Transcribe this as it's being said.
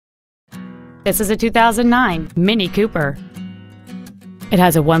This is a 2009 Mini Cooper. It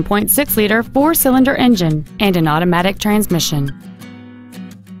has a 1.6-liter four-cylinder engine and an automatic transmission.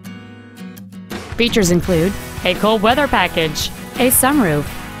 Features include a cold weather package, a sunroof,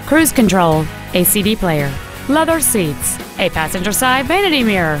 cruise control, a CD player, leather seats, a passenger side vanity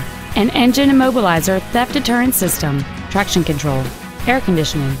mirror, an engine immobilizer theft deterrent system, traction control, air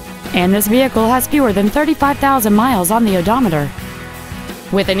conditioning, and this vehicle has fewer than 35,000 miles on the odometer.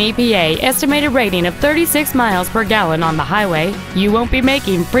 With an EPA estimated rating of 36 miles per gallon on the highway, you won't be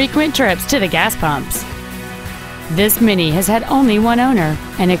making frequent trips to the gas pumps. This Mini has had only one owner,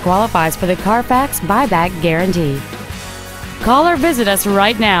 and it qualifies for the Carfax buyback guarantee. Call or visit us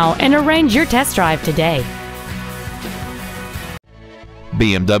right now and arrange your test drive today.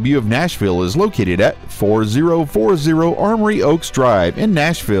 BMW of Nashville is located at 4040 Armory Oaks Drive in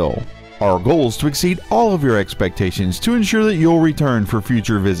Nashville. Our goal is to exceed all of your expectations to ensure that you'll return for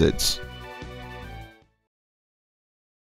future visits.